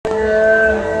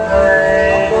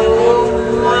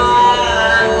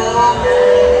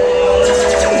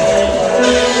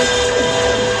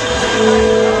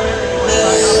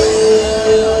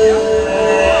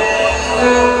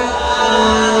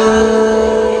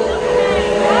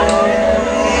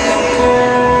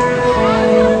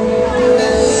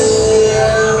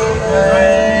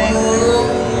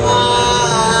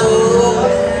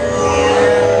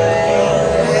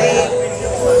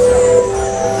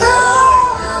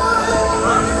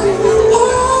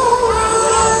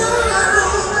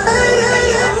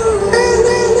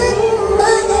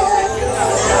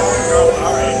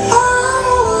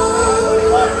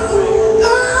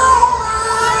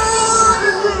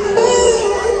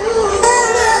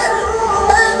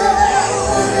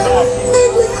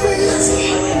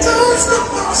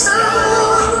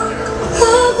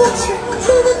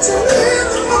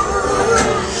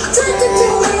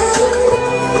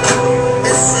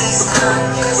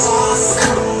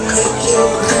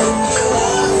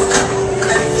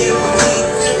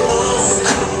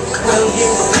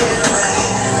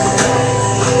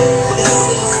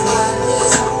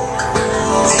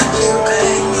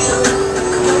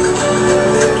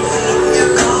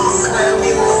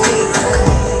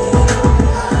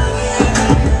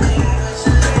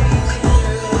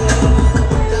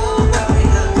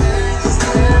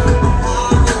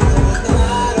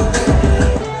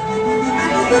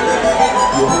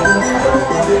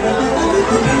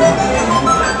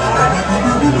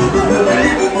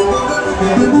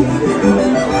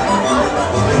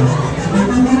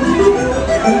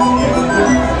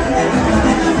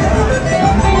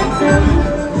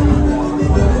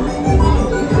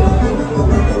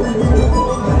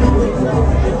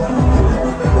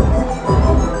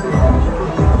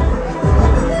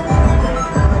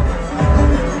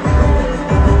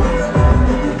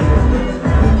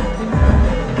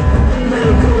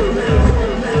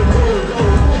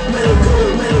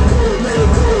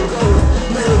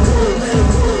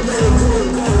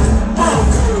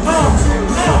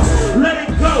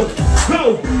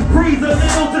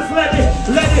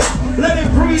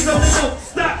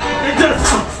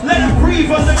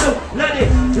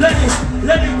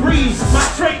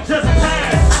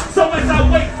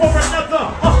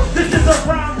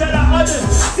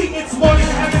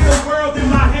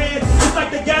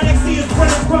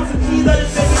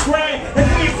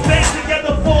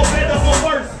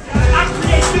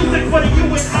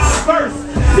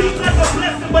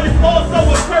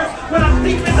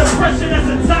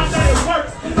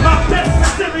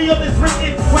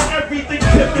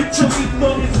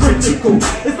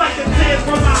It's like a tear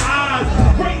from my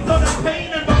eyes, brings on the pain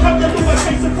and become the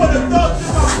lubrication for the thoughts in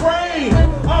my brain.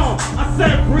 I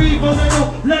said breathe a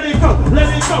little, let it go,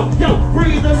 yo,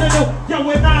 breathe a little, yo,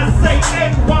 when I say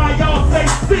NY, y'all say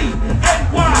C,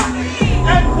 NY,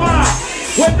 NY,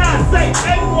 when I say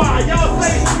NY, y'all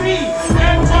say C,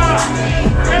 NY,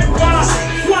 NY,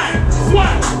 swag,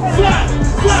 swag, swag,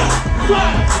 swag,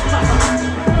 swag.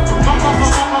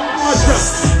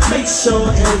 Make sure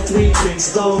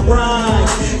everything's alright.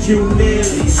 You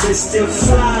nearly missed your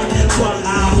flight, but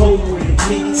I hope with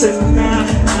me tonight.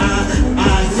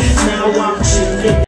 I